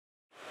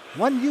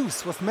One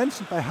use was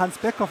mentioned by Hans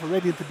Beckhoff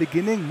already at the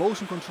beginning,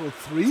 motion control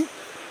 3.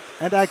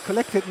 And I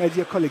collected my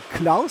dear colleague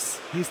Klaus.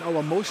 He's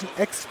our motion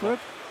expert.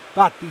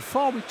 But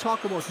before we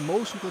talk about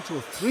motion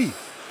control 3,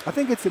 I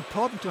think it's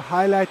important to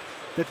highlight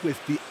that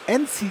with the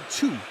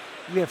NC2,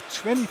 we have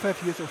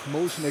 25 years of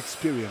motion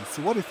experience.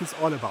 So what is this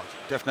all about?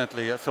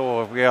 Definitely.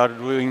 So we are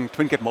doing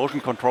TwinCAT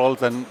motion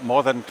controls and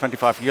more than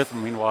 25 years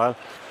meanwhile.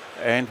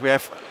 And we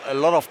have a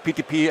lot of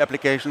PTP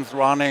applications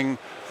running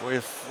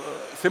with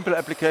simple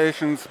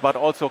applications, but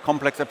also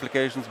complex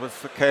applications with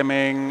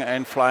camming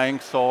and flying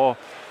saw.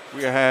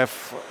 We have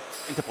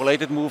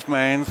interpolated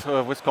movements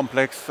with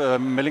complex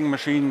milling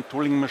machine,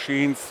 tooling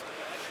machines.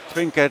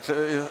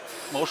 TwinCAT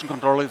motion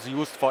control is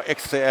used for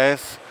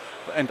XCS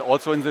and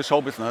also in the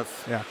show business.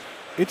 Yeah.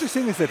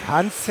 Interesting is that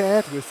Hans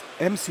said with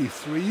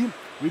MC3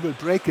 we will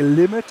break a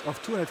limit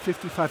of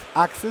 255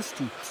 axes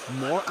to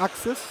more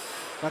axes.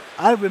 But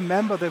I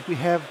remember that we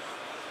have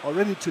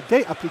already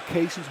today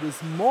applications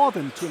with more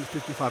than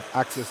 255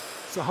 axes.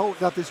 So how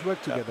does this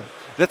work together?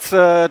 That's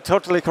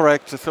totally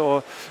correct.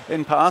 So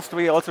in past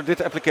we also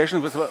did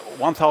applications with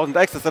 1000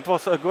 axes. That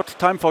was a good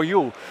time for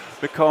you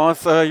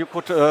because you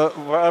could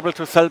were able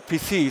to sell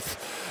PCs.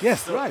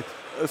 Yes, right.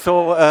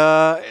 So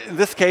in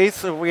this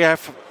case we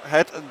have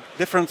had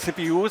different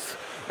CPUs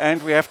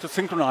and we have to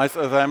synchronize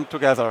them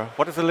together.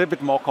 What is a little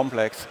bit more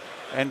complex.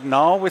 And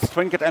now with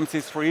TwinCAT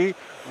MC3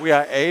 we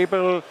are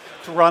able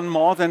to run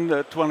more than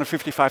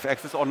 255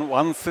 axes on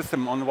one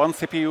system, on one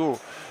CPU.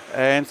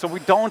 And so we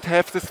don't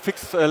have this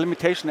fixed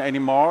limitation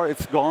anymore,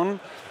 it's gone.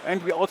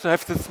 And we also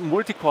have this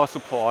multi-core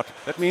support.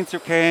 That means you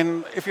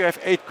can, if you have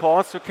 8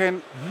 cores, you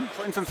can,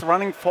 for instance,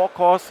 running 4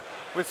 cores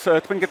with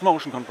TwinCAT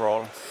motion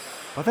control.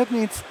 But that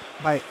means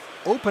by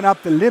open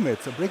up the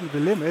limits or breaking the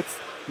limits,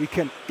 we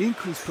can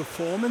increase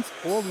performance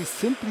or we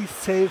simply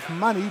save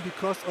money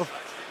because of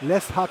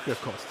less hardware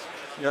costs.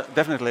 Yeah,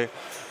 definitely.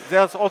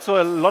 There's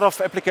also a lot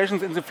of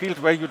applications in the field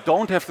where you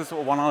don't have this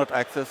 100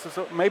 axes.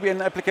 So maybe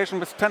an application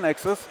with 10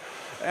 axes.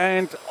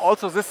 And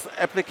also these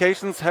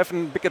applications have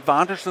a big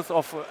advantage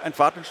of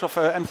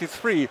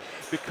MC3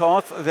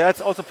 because there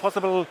it's also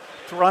possible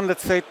to run,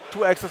 let's say,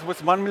 2 axes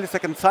with 1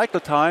 millisecond cycle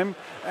time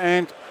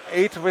and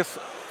 8 with,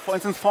 for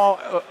instance, 4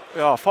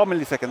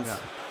 milliseconds. Yeah.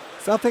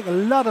 So I think a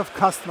lot of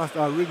customers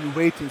are really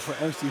waiting for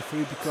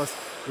MC3 because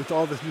with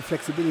all this new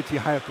flexibility,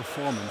 higher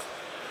performance.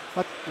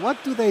 But what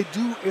do they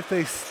do if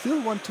they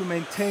still want to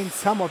maintain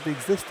some of the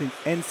existing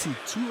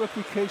NC2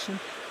 application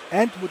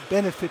and would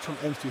benefit from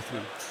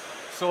MC3?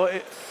 So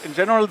in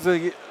general,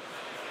 the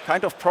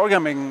kind of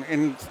programming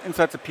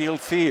inside the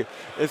PLC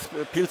is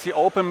PLC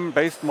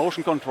open-based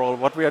motion control,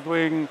 what we are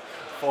doing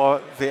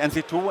for the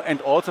NC2 and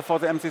also for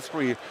the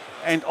MC3.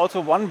 And also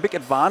one big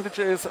advantage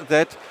is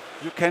that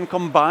you can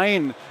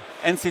combine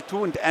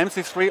NC2 and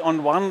MC3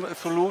 on one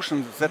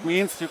solution. That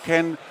means you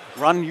can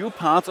run new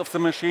parts of the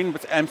machine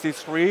with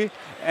MC3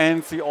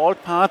 and the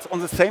old parts on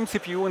the same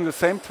CPU in the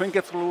same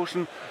TwinCAT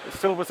solution,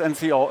 still with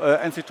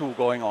NC2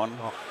 going on.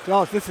 Oh,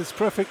 Klaus, this is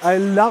perfect. I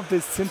love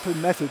these simple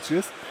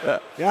messages.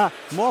 Yeah,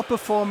 more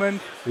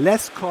performant,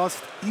 less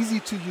cost,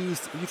 easy to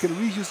use. You can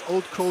reuse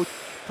old code.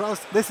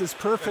 Klaus, this is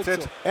perfect.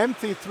 So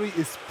MC3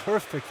 is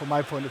perfect from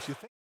my point of view.